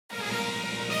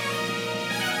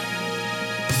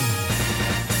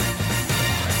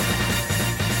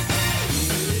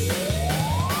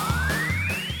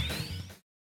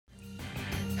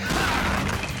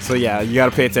So yeah, you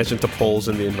gotta pay attention to poles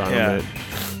in the environment.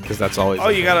 Because that's always... Oh,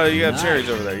 you got cherries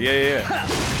over there. Yeah.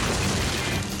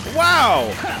 Wow!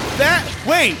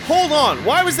 Wait, hold on.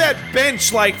 Why was that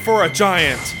bench, like, for a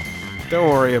giant? Don't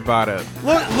worry about it.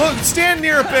 Look, stand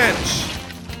near a bench.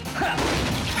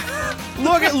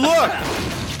 Look!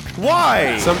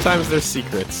 Why? Sometimes there's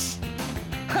secrets.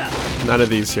 None of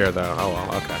these here, though. Oh,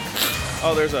 well, okay.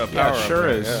 Oh, there's a power Yeah, sure up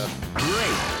there. is. Yeah.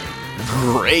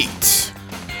 Great!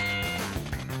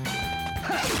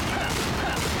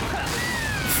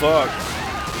 Fuck.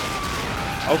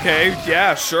 Okay,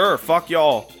 yeah, sure. Fuck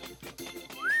y'all.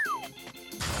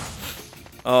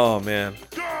 Oh, man.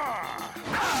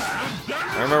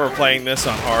 I remember playing this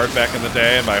on hard back in the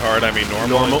day, and by hard I mean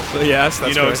normal. Yes, that's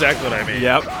You know right. exactly what I mean.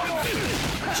 Yep.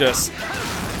 Just...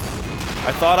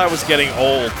 I thought I was getting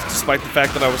old, despite the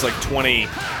fact that I was like 20.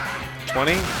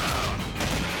 20?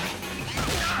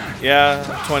 Yeah,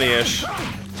 20-ish.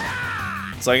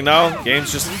 It's like, no,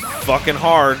 game's just fucking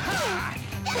hard.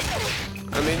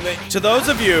 I mean, to those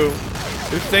of you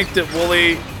who think that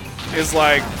Wooly is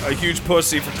like a huge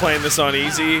pussy for playing this on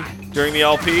easy during the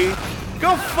LP,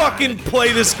 go fucking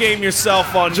play this game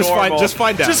yourself on normal. Just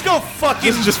find out. Just go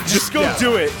fucking, just go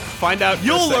do it. Find out.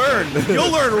 You'll learn.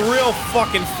 You'll learn real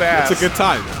fucking fast. It's a good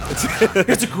time.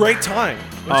 It's a great time.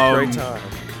 It's a great time.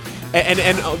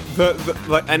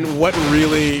 And what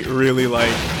really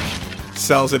like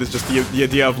sells it is just the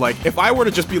idea of like, if I were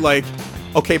to just be like,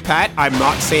 okay, Pat, I'm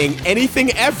not saying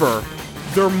anything ever,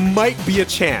 there might be a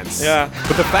chance. Yeah.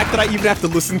 But the fact that I even have to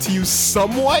listen to you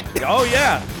somewhat, Oh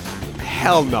yeah.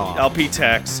 hell no. LP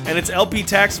text, and it's LP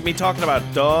text of me talking about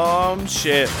dumb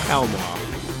shit. Hell no.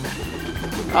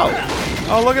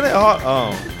 Oh, look at it.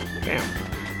 Oh, Damn.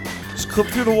 just clip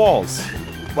through the walls,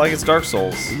 like it's Dark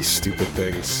Souls. These stupid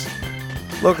things.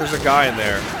 Look, there's a guy in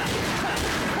there.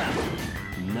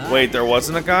 Wait, there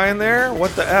wasn't a guy in there?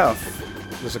 What the F?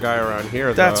 There's a guy around here,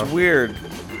 though. That's weird.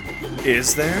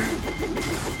 Is there?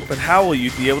 But how will you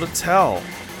be able to tell?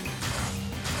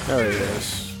 There he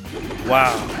is.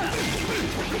 Wow.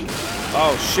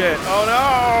 Oh shit. Oh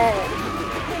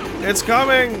no! It's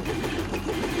coming!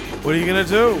 What are you gonna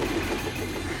do?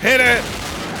 Hit it!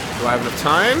 Do I have enough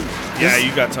time? Yeah,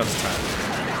 you got tons of time.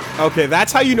 Okay,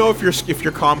 that's how you know if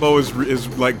your combo is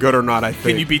like good or not. I think.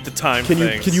 Can you beat the time Can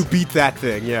things? you beat that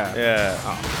thing? Yeah. Yeah.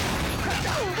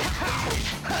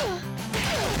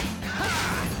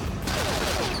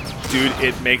 Dude,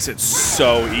 it makes it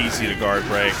so easy to guard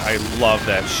break. I love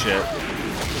that shit.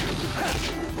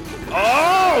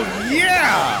 Oh,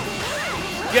 yeah!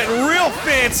 Getting real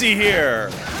fancy here.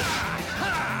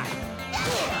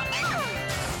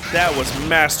 That was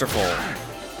masterful.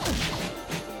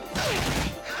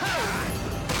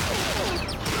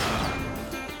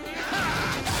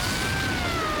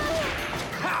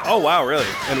 Oh, wow, really?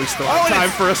 And we still have time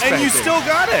for a spanking. And you still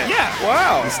got it? Yeah.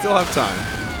 Wow. We still have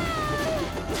time.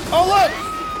 Oh,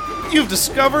 look! You've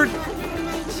discovered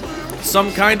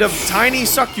some kind of tiny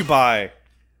succubi.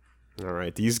 All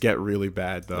right, these get really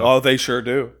bad though. Oh, they sure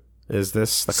do. Is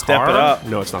this the Step car? it up.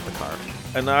 No, it's not the car.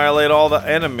 Annihilate all the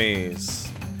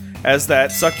enemies. As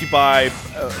that succubi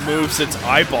moves its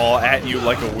eyeball at you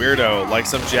like a weirdo, like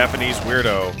some Japanese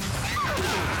weirdo.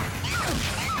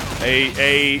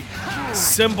 A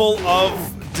symbol of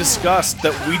disgust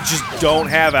that we just don't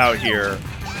have out here,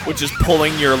 which is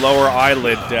pulling your lower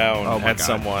eyelid down at God.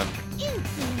 someone.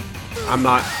 I'm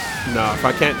not. No, if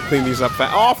I can't clean these up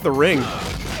off the ring.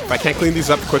 If I can't clean these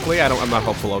up quickly, I'm not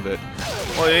hopeful of it.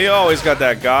 Well, you always got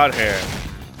that god hair.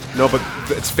 No, but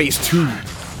it's phase 2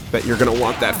 that you're gonna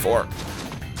want that for.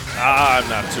 I'm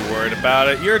not too worried about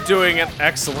it. You're doing an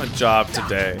excellent job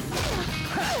today.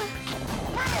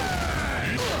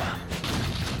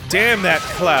 Damn that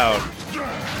cloud.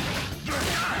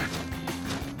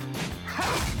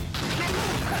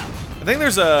 I think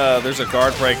there's a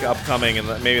guard break upcoming in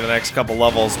maybe the next couple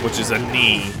levels, which is a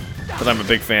knee that I'm a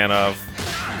big fan of.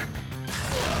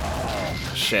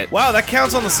 Shit. Wow, that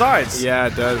counts on the sides. Yeah,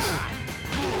 it does.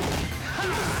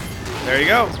 There you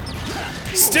go.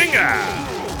 Stinger!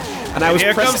 And I was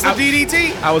Here comes the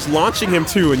DDT. I was launching him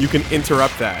too, and you can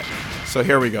interrupt that. So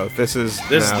here we go. This is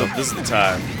This is the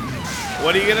time.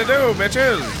 What are you gonna do,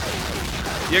 bitches?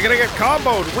 You're gonna get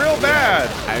comboed real bad.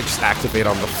 I just activate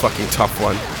on the fucking tough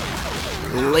one.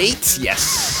 Late,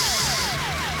 yes.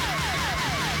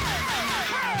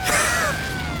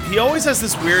 He always has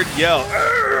this weird yell.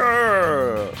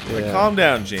 Like, Yeah. calm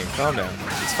down, Gene. Calm down.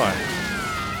 It's fine.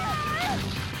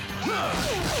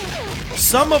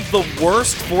 Some of the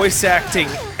worst voice acting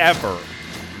ever.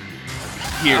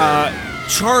 Here.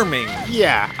 Charming.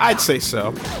 Yeah, I'd say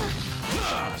so.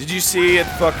 Did you see at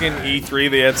fucking E3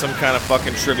 they had some kind of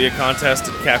fucking trivia contest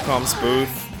at Capcom's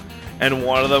booth? And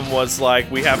one of them was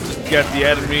like, we have to get the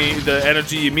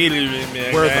energy immediately.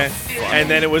 Where the fuck? And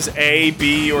then it was A,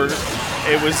 B, or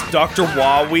it was Dr.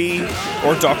 Wawi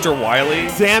or Dr. Wily.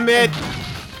 Damn it!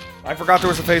 I forgot there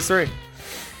was a phase 3.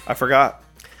 I forgot.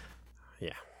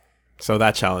 Yeah. So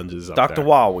that challenge is up Dr. there.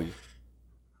 Wawi.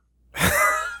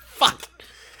 Fuck!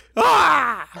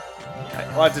 Ah!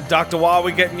 What, did Dr.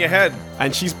 Wawi get in your head?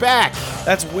 And she's back!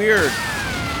 That's weird.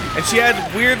 And she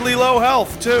had weirdly low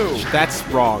health, too. That's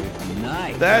wrong.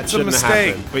 Nice. That's a Shouldn't have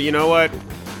mistake. happened. But you know what?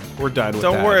 We're done with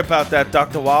that. Don't worry about that,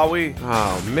 Dr. Wawi.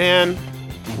 Oh, man.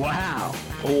 Wow.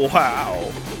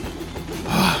 Wow.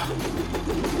 Ah!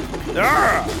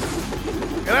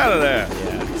 Get out of there.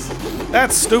 Yeah.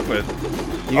 That's stupid.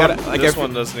 You gotta, Oh, like, this if-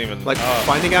 one doesn't even... Like, oh.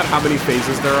 finding out how many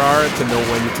phases there are to know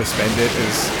when to spend it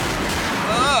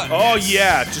Oh,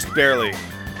 yeah, just barely.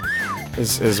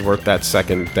 is worth that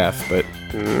second death, but...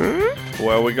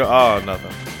 Where we go? Oh,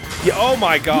 nothing. Yeah, oh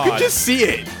my god. You can just see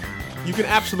it! You can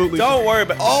absolutely... Don't worry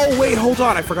about... Oh, wait, hold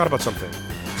on, I forgot about something.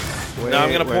 Now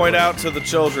I'm gonna point out to the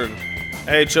children.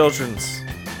 Hey, childrens.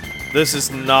 This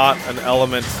is not an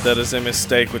element that is a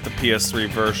mistake with the PS3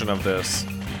 version of this.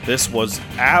 This was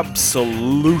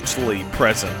absolutely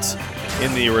present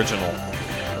in the original.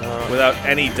 Without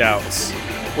any doubts.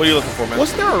 What are you looking for, man?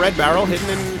 Wasn't there a red barrel hidden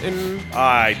in...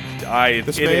 It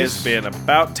This has space? been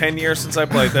about 10 years since I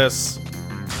played this.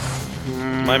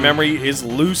 My memory is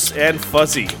loose and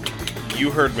fuzzy. You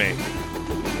heard me.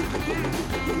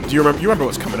 Do you remember? You remember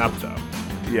what's coming up, though?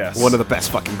 Yes. One of the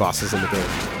best fucking bosses in the game.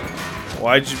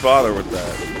 Why'd you bother with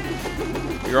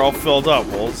that? You're all filled up,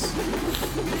 Wolves.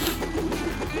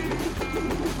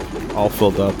 All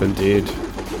filled up, indeed.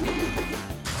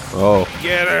 Oh.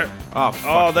 Get it! Oh,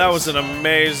 Oh, that was an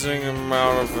amazing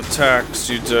amount of attacks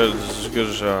you did. This is a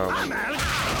good job.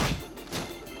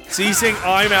 See, you saying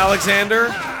I'm Alexander?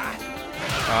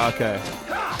 Okay.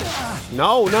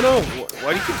 No.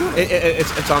 Why do you keep doing it?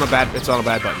 It's on a bad button. It's on a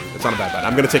bad button.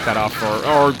 I'm gonna take that off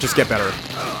or just get better.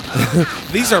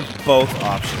 These are both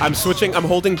options. I'm switching. I'm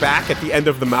holding back at the end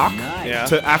of the mock Yeah.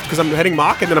 to after because I'm heading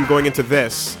mock and then I'm going into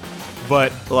this.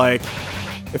 But like,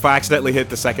 if I accidentally hit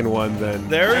the second one, then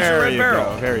There's a red you barrel.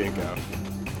 go. There you go.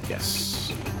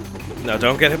 Yes. No,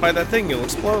 don't get hit by that thing. You'll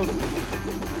explode.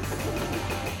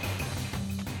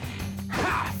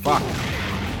 Fuck.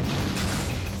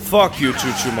 Fuck you,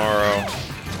 Chuchumaro.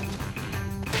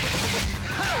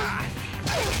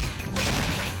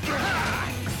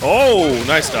 Oh,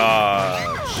 nice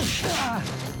dodge.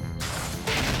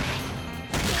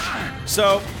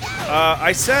 So,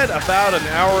 I said about an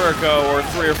hour ago, or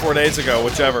 3 or 4 days ago,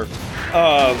 whichever,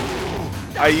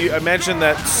 I mentioned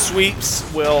that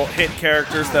sweeps will hit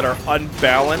characters that are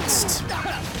unbalanced.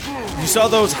 You saw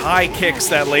those high kicks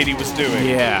that lady was doing?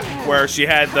 Yeah. Where she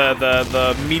had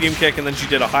the medium kick and then she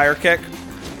did a higher kick.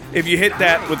 If you hit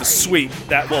that with a sweep,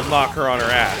 that will knock her on her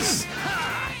ass.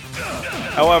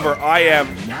 However, I am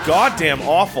goddamn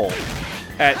awful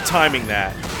at timing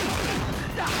that.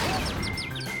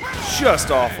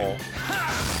 Just awful.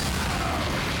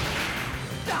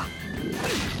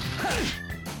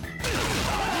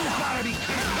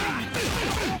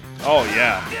 Oh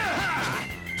yeah.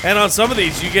 And on some of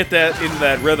these, you get that into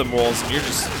that rhythm rolls, and you're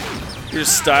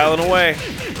just styling away.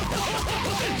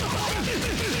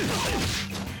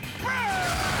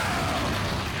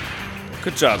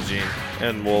 Good job, Gene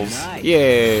and Wolves. Nice.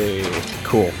 Yay.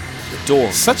 Cool. The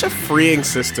door Such a freeing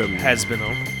system, has been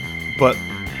opened. but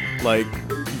like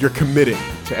you're committed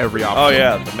to every option. Oh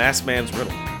yeah, the Masked Man's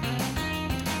riddle.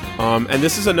 And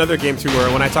this is another game too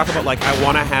where when I talk about like I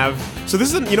want to have, so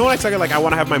this is you know what I talk about like I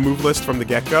want to have my move list from the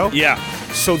get go. Yeah,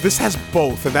 So this has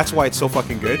both, and that's why it's so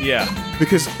fucking good. yeah.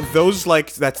 Because those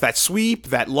like that's that sweep,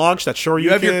 that launch, that shoryuken, You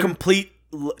have your complete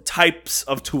types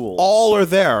of tools, all are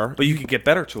there. but you can get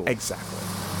better tools. Exactly.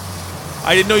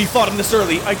 I didn't know you fought him this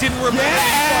early. I didn't remember you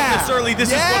fought him this early. This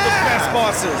is one of the best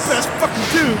bosses. Best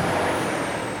fucking dude.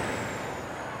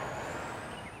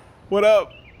 What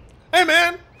up? Hey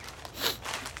man,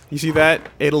 You see that?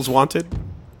 Adel's wanted,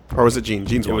 or was it Gene?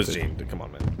 Gene's it wanted. was Gene. Come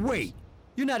on, man. Wait,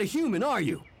 you're not a human, are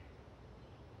you?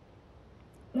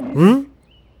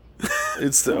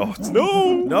 It's the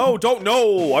no, don't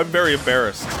know. I'm very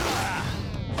embarrassed.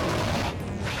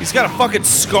 He's got a fucking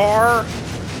scar.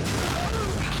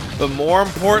 But more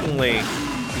importantly,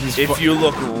 if you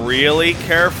look really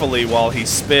carefully while he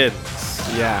spins,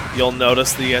 Yeah. you'll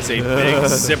notice that he has a big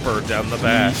zipper down the He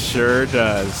back. sure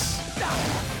does.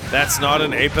 That's not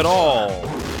an ape at all.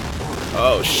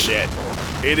 Oh shit.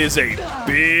 It is a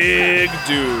big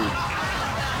dude.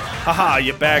 Haha,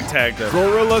 you bag tagged him.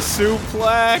 Gorilla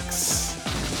suplex.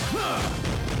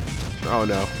 Oh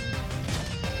no.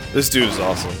 This dude is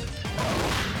awesome.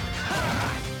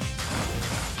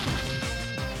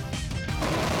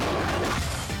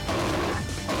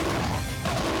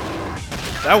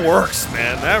 That works,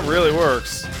 man. That really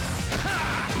works.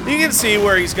 You can see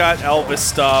where he's got Elvis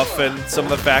stuff and some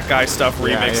of the fat guy stuff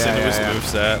remixed into his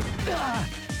moveset.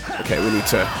 Okay, we need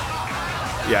to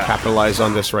capitalize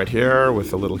on this right here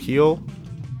with a little heal.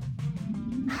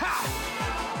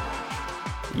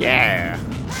 Yeah.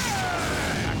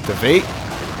 Activate.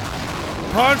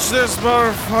 Punch this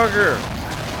motherfucker.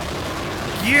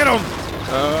 Get him.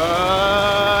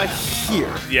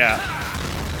 Here. Yeah.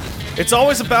 It's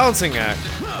always a balancing act.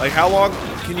 Like, how long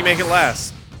can you make it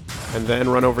last? And then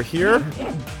run over here.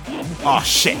 Oh,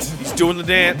 shit. He's doing the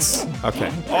dance.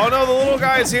 Okay. Oh no, the little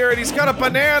guy's here and he's got a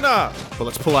banana. But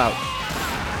let's pull out.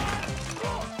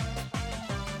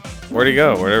 Where'd he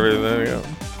go? There he go.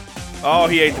 Oh,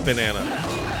 he ate the banana.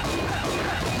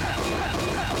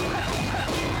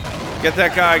 Get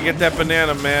that guy, get that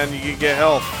banana, man. You can get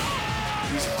health.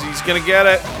 He's gonna get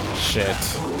it. Shit.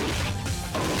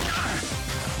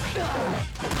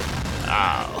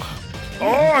 Ow.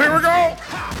 Oh, here we go.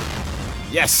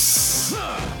 Yes.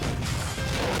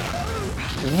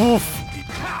 Woof.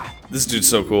 This dude's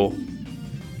so cool.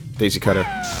 Daisy cutter.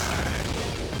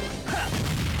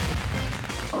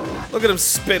 Look at him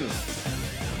spin.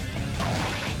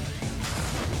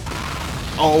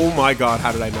 Oh my god,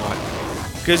 how did I not?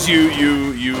 Because you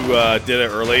did it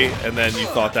early, and then you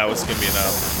thought that was gonna be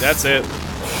enough. That's it.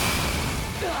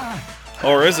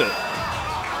 Or is it?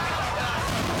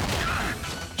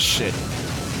 Shit.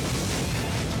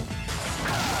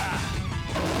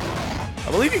 I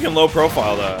believe you can low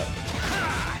profile that.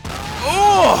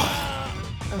 Oh!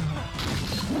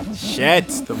 Shit,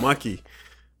 the monkey.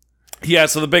 Yeah,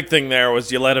 so the big thing there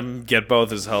was you let him get both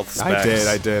his health specs.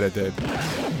 I did.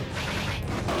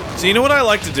 So you know what I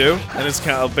like to do, and it's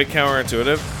kind of a bit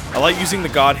counterintuitive? I like using the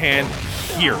God Hand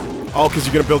here. Oh, because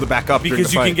you're gonna build it back up during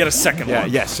Because the you fight. can get a second Yeah,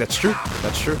 one. yes, that's true.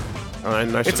 That's true. All right,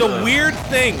 nice. It's a weird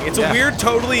thing. It's a weird,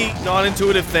 totally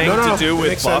non-intuitive thing to do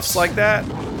with buffs sense. like that.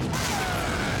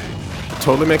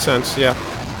 Totally makes sense, yeah.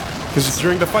 Because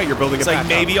during the fight, you're building It's it like, back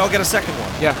maybe up. I'll get a second one.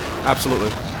 Yeah,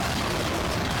 absolutely.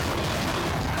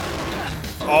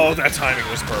 Oh, that timing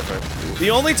was perfect. The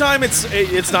only time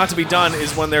it's not to be done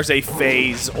is when there's a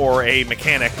phase or a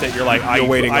mechanic that you're like, I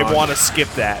want to skip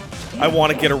that. I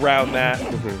want to get around that.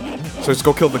 So let's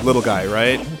go kill the little guy,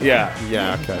 right? Yeah.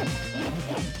 Yeah, okay.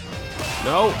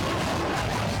 No.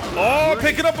 Oh,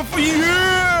 pick it up before you.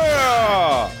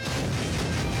 Yeah!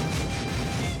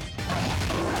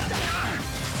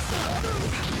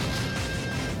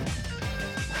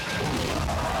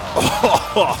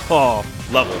 Oh,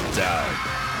 level down.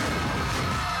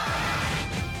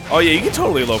 Oh yeah, you can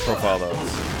totally low profile those.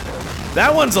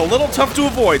 That one's a little tough to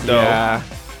avoid though. Yeah.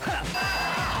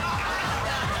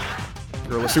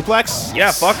 Gorilla suplex?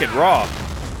 Yeah, fuck it, raw.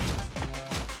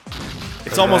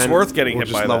 It's almost worth getting hit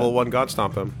by level that. 1 God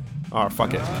Stomp him. Oh,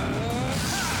 fuck it.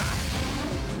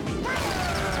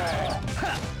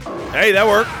 Hey, that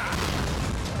worked.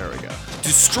 There we go.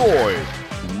 Destroyed.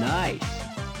 Nice.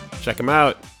 Check him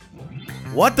out.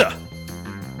 What the?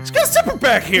 He's got a zipper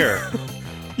back here.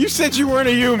 You said you weren't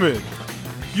a human.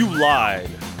 You lied.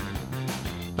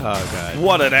 Oh, God.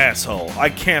 What an asshole. I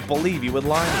can't believe you would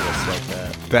lie to us like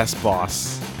that. Best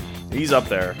boss. He's up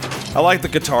there. I like the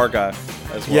guitar guy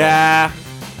as well. Yeah.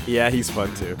 Yeah, he's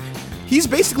fun, too. He's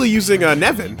basically using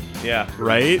Nevin, Yeah.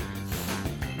 right?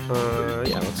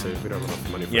 Yeah, let's see if we don't have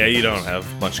enough money for Yeah, you anything don't have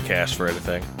much cash for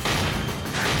anything.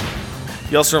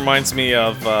 He also reminds me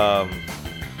of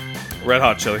Red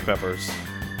Hot Chili Peppers.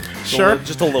 Sure.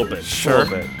 Just a little bit. Sure. A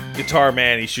little bit. Guitar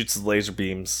man, he shoots his laser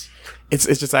beams. It's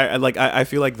just I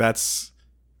feel like that's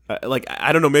like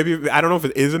I don't know, maybe I don't know if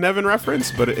it is an Evan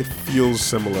reference, but it feels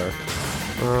similar.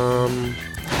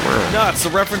 No, it's a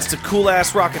reference to cool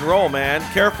ass rock and roll, man.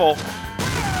 Careful.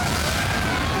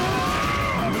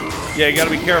 Yeah, you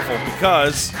gotta be careful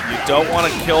because you don't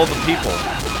want to kill the people.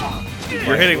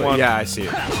 You're hitting one. Yeah, I see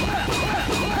it.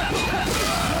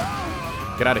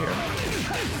 Get out of here.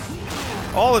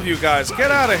 All of you guys, get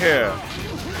out of here.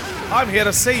 I'm here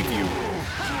to save you.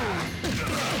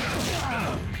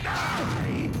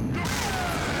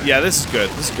 Yeah, this is good.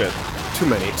 This is good. Too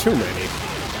many.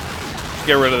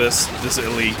 Get rid of this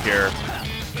elite here.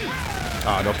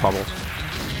 Ah, no pummel.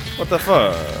 What the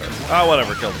fuck? Ah,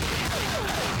 whatever. Kill him.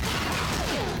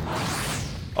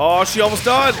 Oh, she almost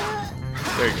done.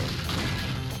 There you go.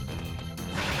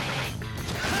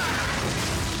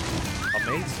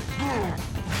 Amazing.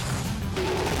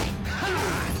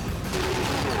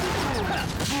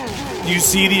 You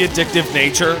see the addictive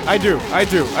nature? I do.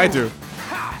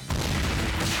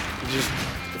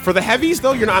 For the heavies,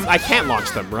 though, you're not. I can't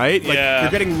launch them, right? Like, Yeah.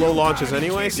 You're getting low launches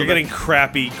anyway. So You're getting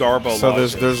crappy Garbo So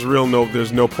launches.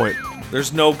 there's no point.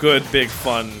 There's no good big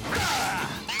fun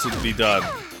to be done.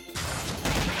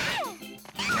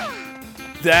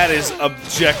 That is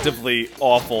objectively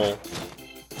awful.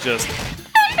 Just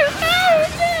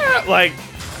like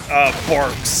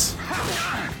barks.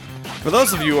 For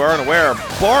those of you who aren't aware,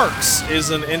 barks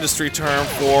is an industry term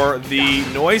for the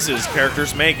noises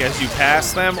characters make as you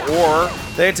pass them or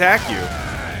they attack you.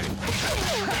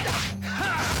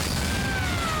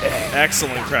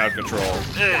 Excellent crowd control.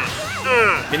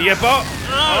 Can you get both?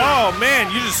 Oh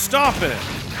man, you just stomping it.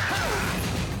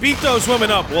 Beat those women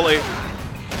up, Wooly.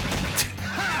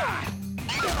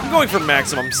 I'm going for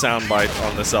maximum soundbite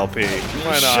on this LP.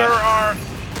 Why not? Sure are.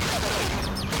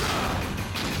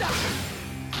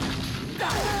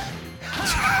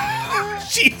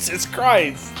 Jesus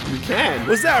Christ. You can.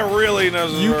 Was that really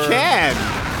necessary? You can.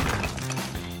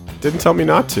 Didn't tell me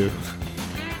not to.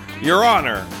 Your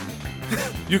Honor,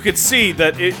 you could see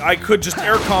that I could just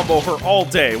air combo her all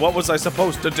day. What was I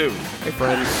supposed to do? Hey,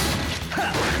 friends.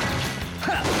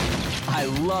 I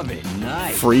love it.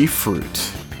 Nice. Free fruit.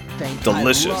 Thank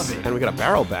Delicious. I love it. And we got a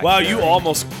barrel back. Wow, here. you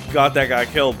almost got that guy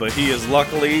killed, but he is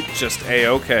luckily just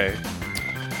A-okay.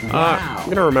 Wow. I'm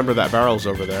gonna remember that barrel's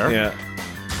over there. Yeah.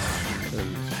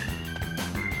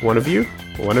 One of you,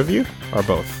 or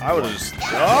both? I would have just...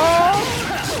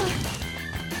 Oh!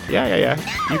 Yeah.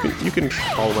 You can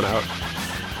call one out.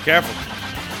 Careful.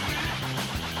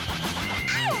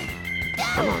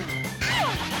 Come on.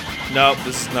 Nope,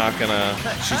 this is not gonna...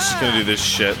 She's just gonna do this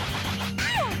shit.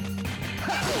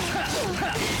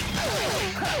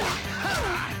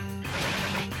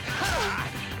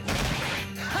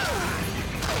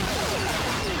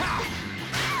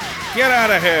 Get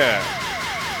out of here!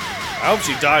 I hope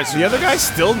she dies. The other guy's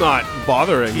still not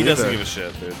bothering. He doesn't either. give a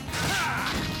shit, dude.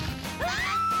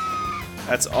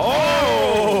 That's...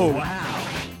 Oh! Wow.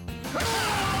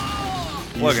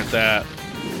 Look at that.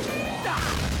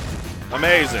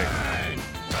 Amazing.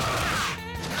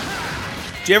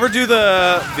 Do you ever do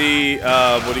the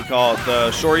what do you call it? The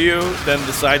Shoryu, then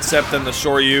the sidestep, then the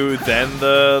Shoryu, then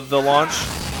the launch?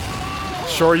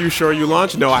 Shoryu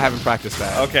launch? No, I haven't practiced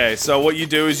that. Okay, so what you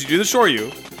do is you do the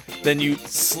Shoryu, then you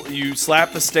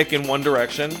slap the stick in one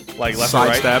direction, like left or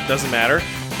right, Sidestep. doesn't matter.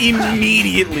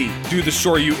 Immediately do the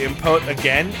Shoryu input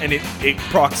again, and it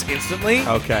procs instantly.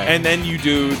 Okay. And then you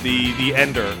do the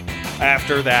ender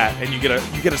after that, and you get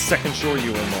a second Shoryu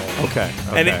in there. Okay.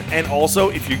 And also,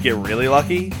 if you get really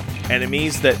lucky,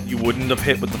 enemies that you wouldn't have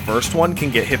hit with the first one can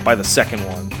get hit by the second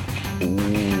one.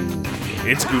 Ooh.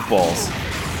 It's goofballs.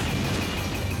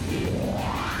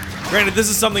 Granted, this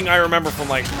is something I remember from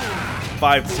like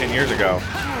 5 to 10 years ago.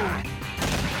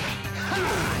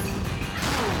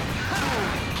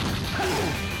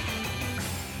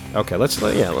 Okay, let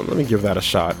me give that a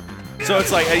shot. So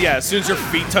it's like, yeah, as soon as your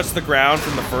feet touch the ground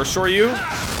from the first Shoryu,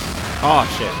 Oh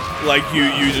shit. like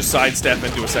you just sidestep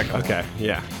into a second one. Okay,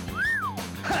 yeah.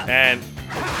 And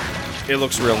it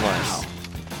looks real nice.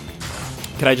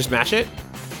 Can I just mash it?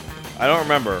 I don't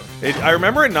remember. I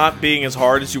remember it not being as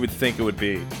hard as you would think it would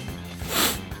be.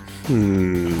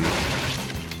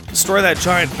 Destroy that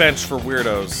giant bench for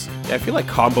weirdos. Yeah, I feel like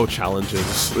combo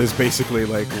challenges is basically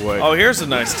like what. Oh, here's a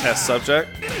nice test subject.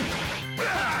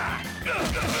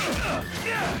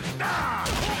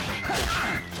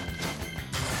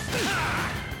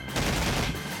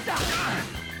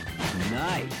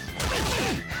 Nice.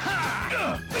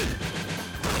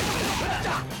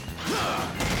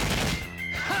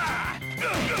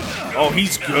 Oh,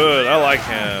 he's good. I like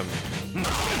him.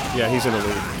 Yeah, he's an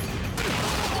elite.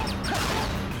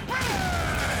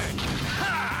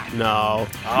 No.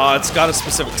 Oh, it's got a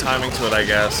specific timing to it, I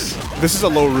guess. This is a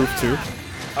low roof too.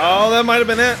 Oh, that might have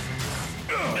been it.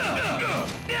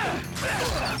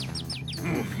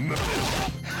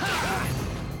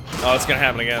 Oh, it's gonna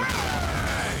happen again.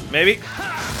 Maybe.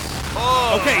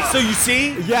 Okay, so you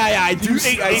see, Yeah, I do.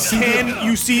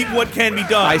 you see what can be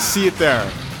done. I see it there.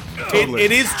 Totally.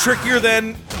 It is trickier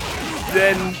than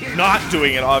not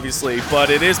doing it, obviously, but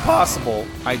it is possible.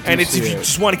 I do and it's see if you it.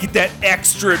 just want to get that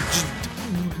extra just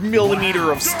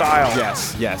millimeter of style.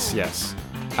 Yes.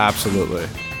 Absolutely.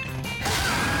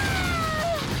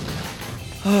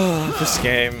 This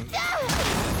game.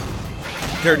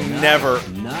 They're never,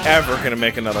 ever gonna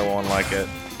make another one like it.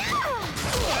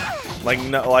 Like,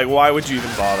 no, like, why would you even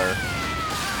bother?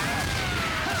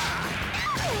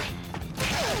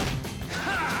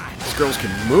 These girls can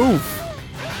move.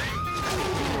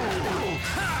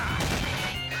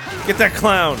 Get that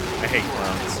clown. I hate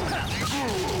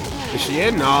clowns. Is she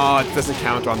in? No, it doesn't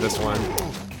count on this one.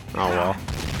 Oh well.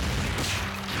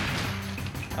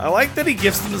 I like that he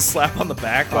gives them the slap on the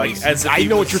back, like as if I he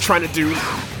know was- what you're trying to do. Did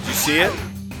you see it?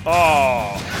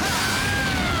 Oh,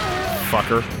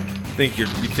 Fucker. you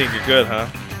think you're good, huh?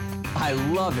 I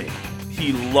love it.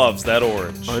 He loves that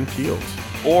orange. Unpeeled.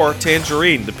 Or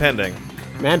tangerine, depending.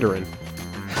 Mandarin.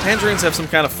 Tangerines have some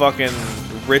kind of fucking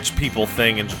rich people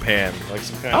thing in Japan. Like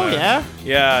some kind Oh, of... yeah?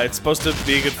 Yeah, it's supposed to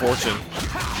be good fortune.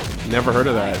 Never heard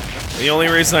of that. The only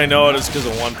reason I know it is because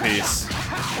of One Piece.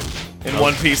 In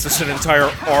One Piece, there's an entire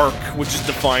arc which is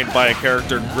defined by a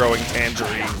character growing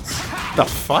tangerines. The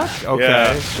fuck? Okay,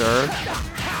 Yeah. sure.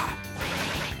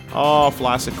 Oh,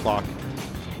 flaccid clock.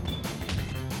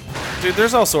 Dude,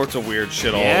 there's all sorts of weird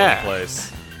shit all over Yeah. the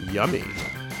place. Yummy.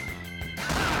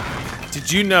 Did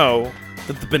you know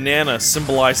that the banana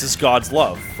symbolizes God's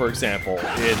love, for example,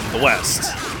 in the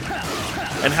West?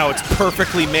 And how it's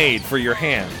perfectly made for your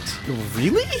hand.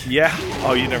 Really? Yeah.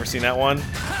 Oh, you never seen that one?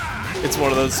 It's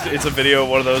one of those. It's a video of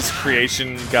one of those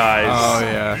creation guys. Oh,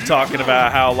 yeah. Talking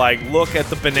about how, like, look at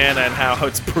the banana and how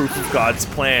it's proof of God's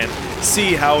plan.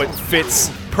 See how it fits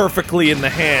perfectly in the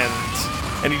hand.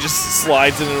 And he just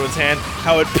slides it into his hand.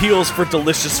 How it peels for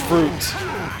delicious fruit.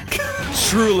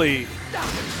 Truly.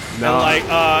 No. And,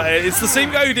 like, it's the same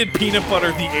guy who did Peanut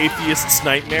Butter, the Atheist's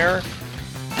Nightmare.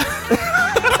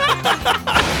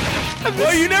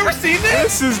 Oh, you never seen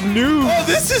this? This is news. Oh,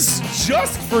 this is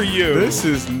just for you. This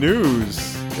is news.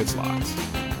 It's locked.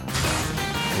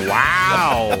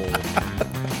 Wow.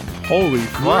 Holy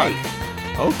fuck.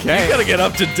 Okay. You gotta get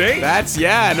up to date. That's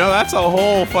that's a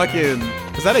whole fucking.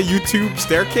 Is that a YouTube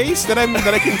staircase that I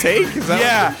can take? Is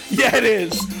that Yeah, it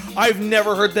is. I've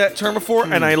never heard that term before,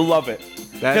 and I love it.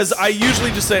 Because I usually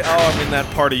just say, "Oh, I'm in that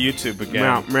part of YouTube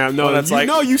again." No, that's like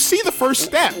you see the first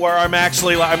step. where I'm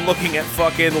actually like, I'm looking at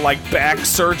fucking like back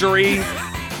surgery.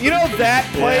 You know that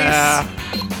place? Yeah.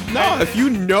 No, if you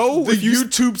know The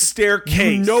YouTube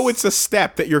staircase. you know it's a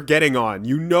step that you're getting on.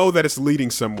 You know that it's leading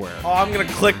somewhere. Oh, I'm gonna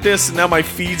click this, and now my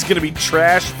feed's gonna be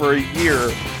trash for a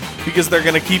year because they're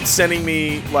gonna keep sending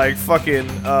me like fucking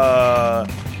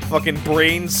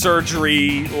brain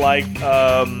surgery, like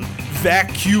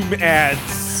vacuum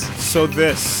ads. So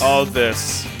this. Oh,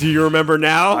 this. Do you remember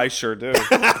now? I sure do.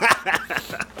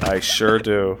 I sure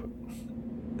do.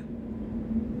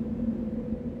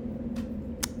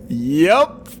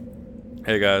 Yep.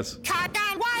 Hey guys. Card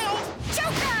Gone Wild,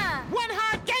 Joker, One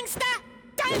Hard Gangsta,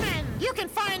 Diamond. You can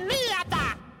find me at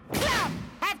the club.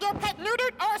 Have your pet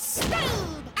neutered or spayed.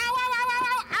 Ow, ow, ow, ow,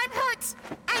 ow, I'm hurt.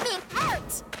 I mean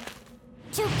hurt.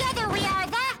 Together we are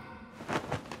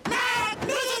the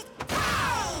Magnetic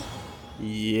Five.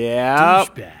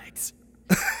 Yep. Douchebags.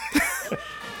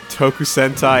 Toku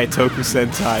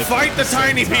Sentai. Fight the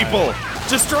tiny people!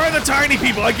 Destroy the tiny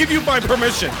people! I give you my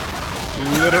permission!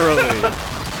 Literally.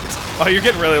 Oh, you're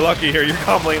getting really lucky here. You're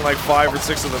comboing like 5 or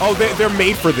 6 of them. Oh, they're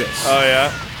made for this. Oh,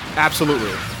 yeah?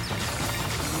 Absolutely.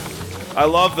 I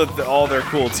love that all their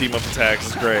cool team-up attacks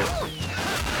is great.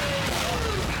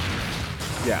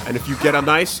 Yeah, and if you get a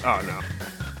nice... Oh, no.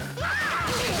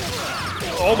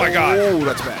 Oh my god! Oh,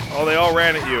 that's bad. Oh, they all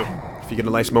ran at you. If you get a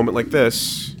nice moment like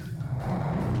this...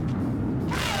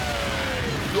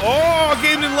 Oh,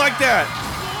 game didn't like that!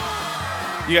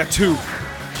 You got 2.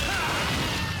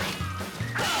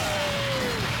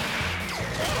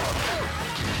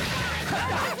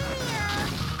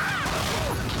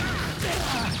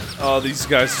 Oh, these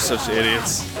guys are such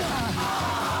idiots.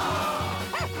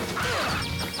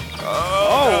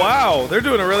 Oh, wow. They're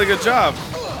doing a really good job.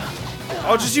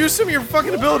 Oh, just use some of your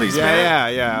fucking abilities,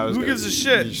 man. Yeah. Who gives a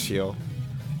shit? You just heal.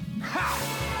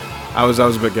 I was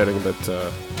a bit getting a bit,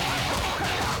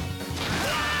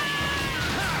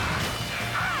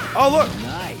 Oh, look.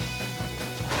 Nice.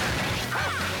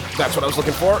 That's what I was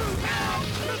looking for.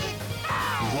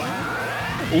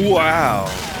 Wow.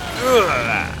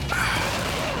 Ugh.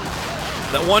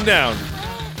 That one down.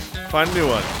 Find a new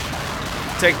one.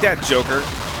 Take that, Joker.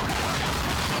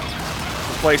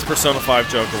 Replace Persona 5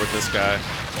 Joker with this guy.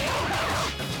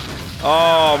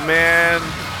 Oh, man.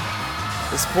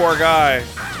 This poor guy.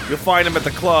 You'll find him at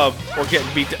the club or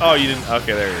getting beat. Oh, you didn't.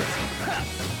 Okay, there he is.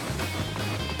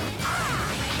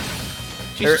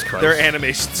 Jesus Christ. Their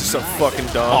animations are so fucking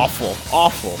dumb. Awful.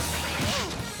 Awful.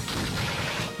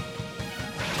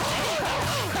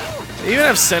 They even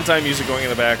have Sentai music going in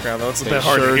the background, though. It's a They bit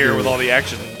hard to sure hear do. with all the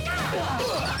action.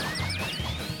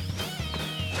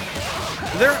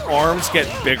 Do their arms get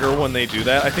bigger when they do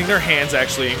that? I think their hands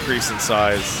actually increase in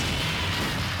size.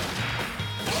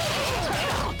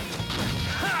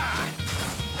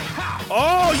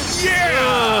 Oh,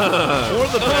 yeah! One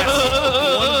of the best.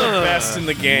 One of the best in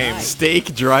the game.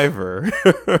 Steak driver.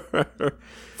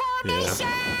 Formation.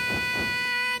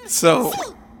 So,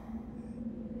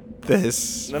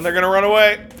 this. And then they're gonna run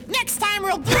away. Next time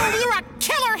we'll deal you a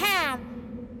killer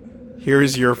hand.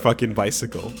 Here's your fucking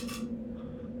bicycle.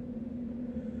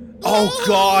 Oh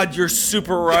God, you're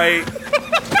super right.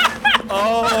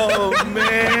 Oh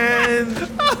man,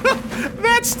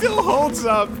 That still holds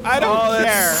up. I don't care.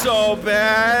 that's so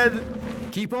bad.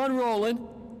 Keep on rolling.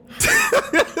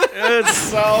 It's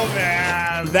so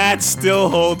bad. That still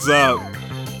holds up.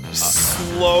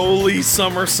 Slowly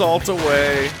somersault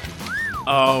away,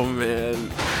 Oh man.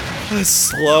 as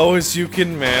slow as you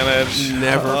can manage.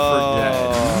 Never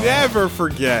forget. Never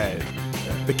forget.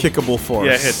 The kickable force.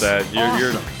 Yeah, hit that.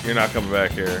 You're not coming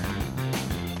back here.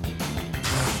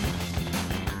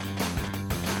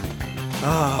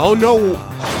 Oh no.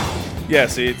 Yeah,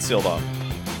 see, it's sealed off.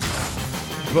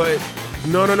 But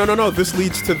no. This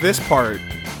leads to this part.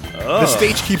 The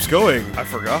stage keeps going. I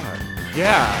forgot.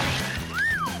 Yeah.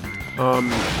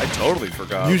 I totally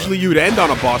forgot. Usually you'd end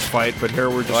on a boss fight, but here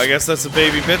we're just Well, I guess that's a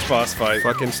baby bitch boss fight.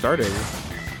 fucking starting.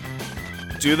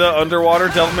 Do the underwater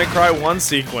Devil May Cry 1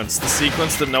 sequence, the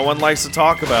sequence that no one likes to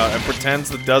talk about and pretends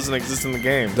that doesn't exist in the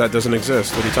game. That doesn't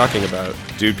exist. What are you talking about?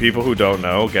 Dude, people who don't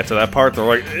know get to that part, they're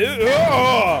like,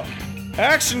 "Ugh,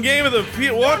 action game of the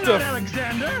what the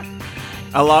Alexander.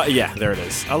 A lot. Yeah, there it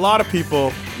is. A lot of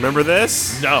people remember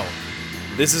this no.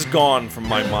 This is gone from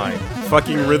my mind.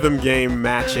 fucking rhythm game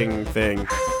matching thing.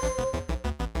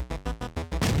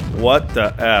 What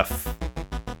the F?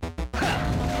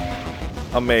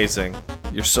 Amazing.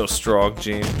 You're so strong,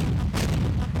 Gene.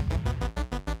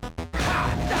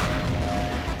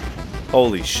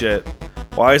 Holy shit.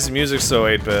 Why is the music so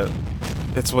 8-bit?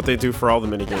 It's what they do for all the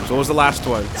mini games. What was the last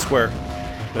one? Square.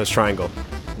 It was triangle.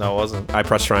 No, it wasn't. I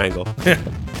press triangle.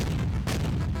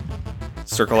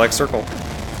 Circle like circle.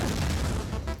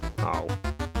 Oh.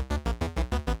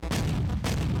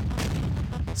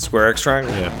 Square X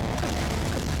triangle. Yeah.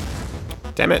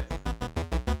 Damn it.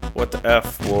 What the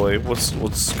F, Wooly?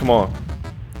 What's, come on.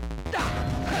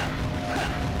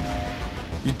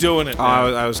 You doing it, Oh,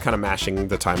 man. I was kind of mashing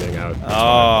the timing out.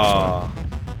 Ah.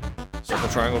 Circle,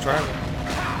 triangle, triangle.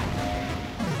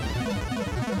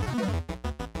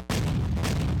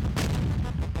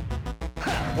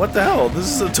 What the hell? This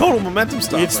is a total momentum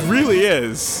stop. It really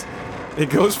is. It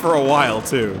goes for a while,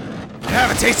 too. Have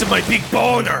a taste of my big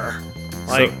boner.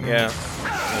 Like, yeah.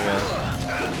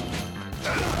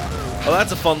 Oh,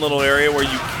 that's a fun little area where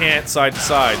you can't side to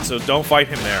side, so don't fight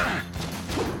him there.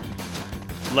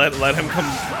 Let him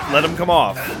come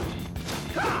off.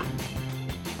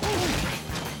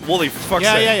 Wooly, for fuck's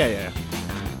sake. Yeah.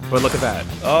 But look at that.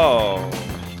 Oh.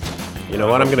 You know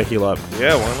what? I'm gonna heal up.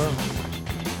 Yeah, why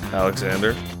not?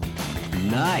 Alexander.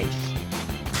 Nice.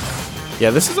 Yeah,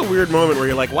 this is a weird moment where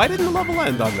you're like, why didn't the level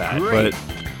end on that? Great. But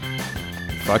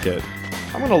fuck it.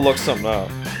 I'm gonna look something up.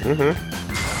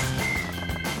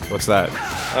 What's that?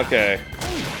 Okay.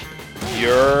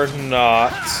 You're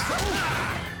not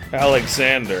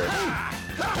Alexander.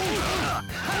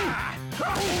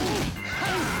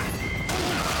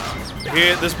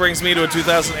 Here, this brings me to a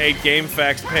 2008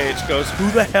 GameFAQs page. Goes,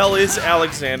 who the hell is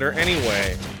Alexander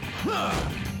anyway?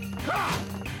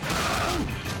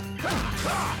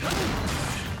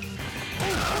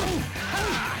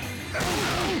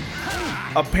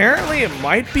 Apparently, it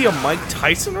might be a Mike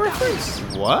Tyson reference.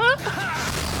 What?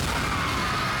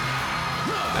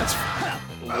 That's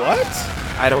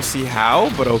What? I don't see how,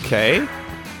 but okay.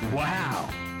 Wow.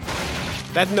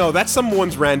 That's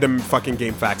someone's random fucking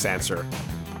GameFAQs answer.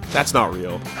 That's not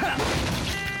real.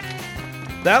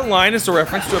 That line is a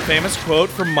reference to a famous quote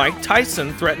from Mike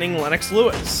Tyson threatening Lennox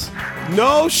Lewis.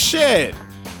 No shit.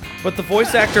 But the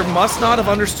voice actor must not have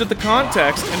understood the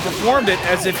context and performed it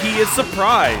as if he is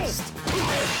surprised.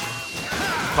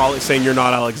 Call it saying you're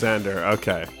not Alexander.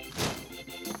 Okay.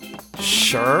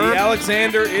 Sure. The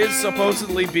Alexander is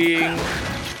supposedly being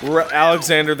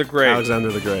Alexander the Great.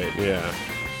 Alexander the Great. Yeah.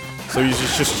 So he's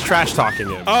just trash talking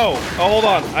him. Oh, hold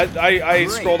on. I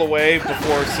scrolled away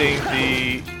before seeing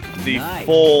the Nice.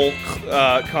 full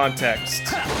context.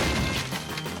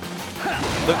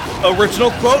 The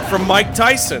original quote from Mike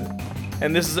Tyson.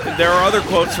 And there are other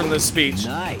quotes from this speech.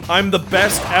 Nice. I'm the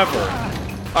best ever.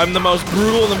 I'm the most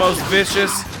brutal, the most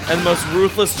vicious, and the most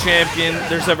ruthless champion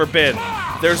there's ever been.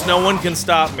 There's no one can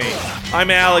stop me.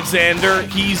 I'm Alexander,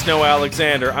 he's no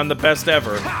Alexander. I'm the best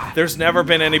ever. There's never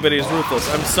been anybody as ruthless.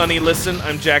 I'm Sonny Liston,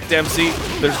 I'm Jack Dempsey.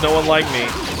 There's no one like me.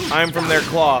 I'm from their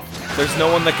cloth. There's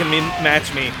no one that can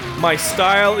match me. My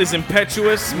style is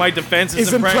impetuous, my defense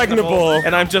is impregnable.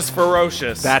 and I'm just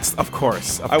ferocious. That's, of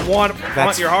course. I want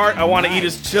your heart, I want to eat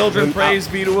his children, praise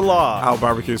be to Allah. I'll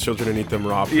barbecue his children and eat them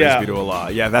raw, praise Yeah. be to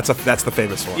Allah. Yeah, that's the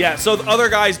famous one. Yeah, so the other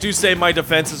guys do say my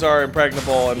defenses are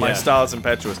impregnable and my Yeah. style is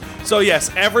impetuous. So yes,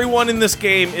 everyone in this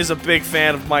game is a big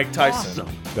fan of Mike Tyson.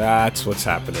 That's what's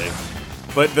happening.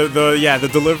 But the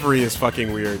delivery is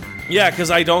fucking weird. Yeah, because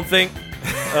I don't think...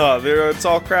 it's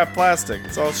all crap plastic.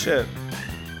 It's all shit.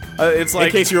 It's like...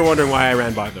 In case you were wondering why I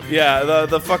ran by them. Yeah,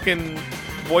 the fucking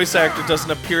voice actor doesn't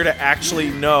appear to actually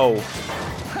know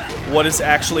what is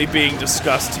actually being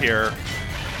discussed here.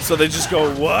 So they just go,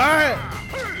 what?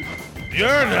 You're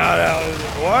not out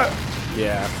of what?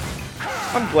 Yeah.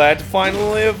 I'm glad to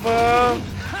finally have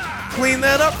cleaned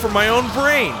that up for my own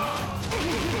brain.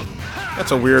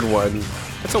 That's a weird one.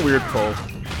 That's a weird pull.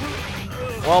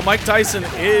 Well, Mike Tyson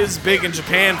is big in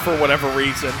Japan for whatever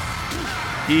reason.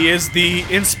 He is the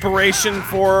inspiration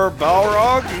for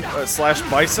Balrog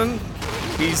 / Bison.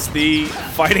 He's the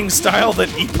fighting style that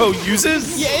Ippo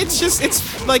uses. Yeah,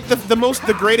 it's like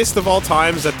the greatest of all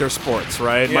times at their sports,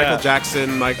 right? Yeah. Michael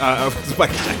Jackson, Michael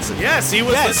Jackson. Yes, he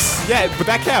was. Yes, yeah, but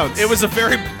that counts. It was a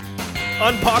very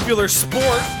unpopular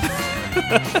sport.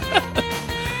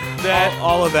 That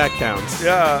all of that counts.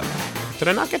 yeah, Did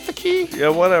I not get the key? yeah,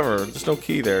 whatever. There's no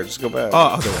key there. Just go back. Oh,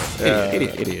 other way. Yeah.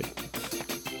 Idiot.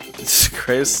 It's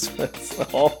Chris. That's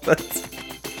all. That's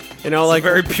You know, a like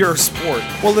very pure sport.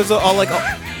 well, there's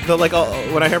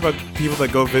when I hear about people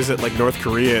that go visit like North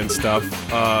Korea and stuff,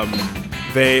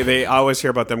 they always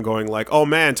hear about them going like, oh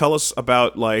man, tell us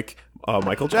about like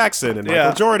Michael Jackson and Yeah.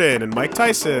 Michael Jordan and Mike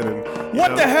Tyson and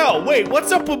What the hell? Wait,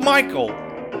 what's up with Michael?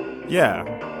 Yeah,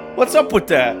 What's up with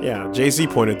that? yeah. Jay-Z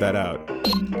pointed that out.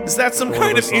 Is that some One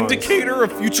kind of of the songs. indicator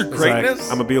of future It's greatness?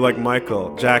 like, I'm gonna be like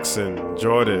Michael Jackson,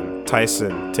 Jordan,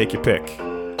 Tyson. Take your pick.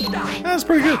 That's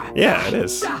pretty good. Yeah, it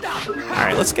is. All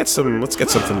right, let's get something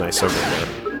nice over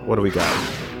there. What do we got?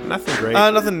 Nothing great.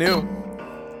 Nothing new.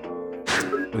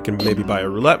 We can maybe buy a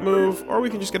roulette move, or we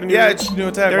can just get a new. Yeah, it's a new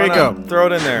attack. There Why you not? go. Throw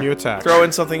it in there. New attack. Throw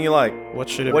in something you like. What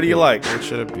should it? What do you like? What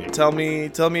should it be? Tell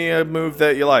me a move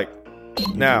that you like.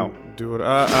 Now. Do it.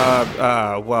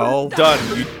 Well.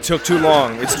 Done. You took too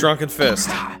long. It's Drunken Fist.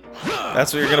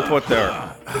 That's what you're gonna put there.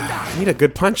 I need a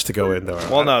good punch to go in though.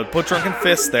 Well, no. Put Drunken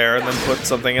Fist there, and then put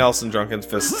something else in Drunken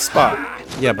Fist's spot.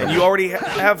 Yeah, but You already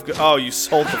have. Oh, you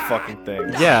sold the fucking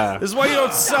thing. yeah. This is why you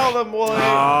don't sell them, Wooly.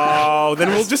 Oh, then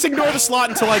we'll just ignore the slot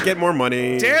until I get more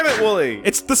money. Damn it, Wooly.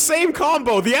 It's the same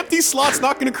combo. The empty slot's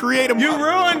not going to create a. You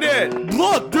ruined it.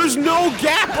 Look, there's no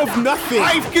gap of nothing.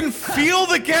 I can feel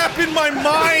the gap in my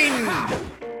mind.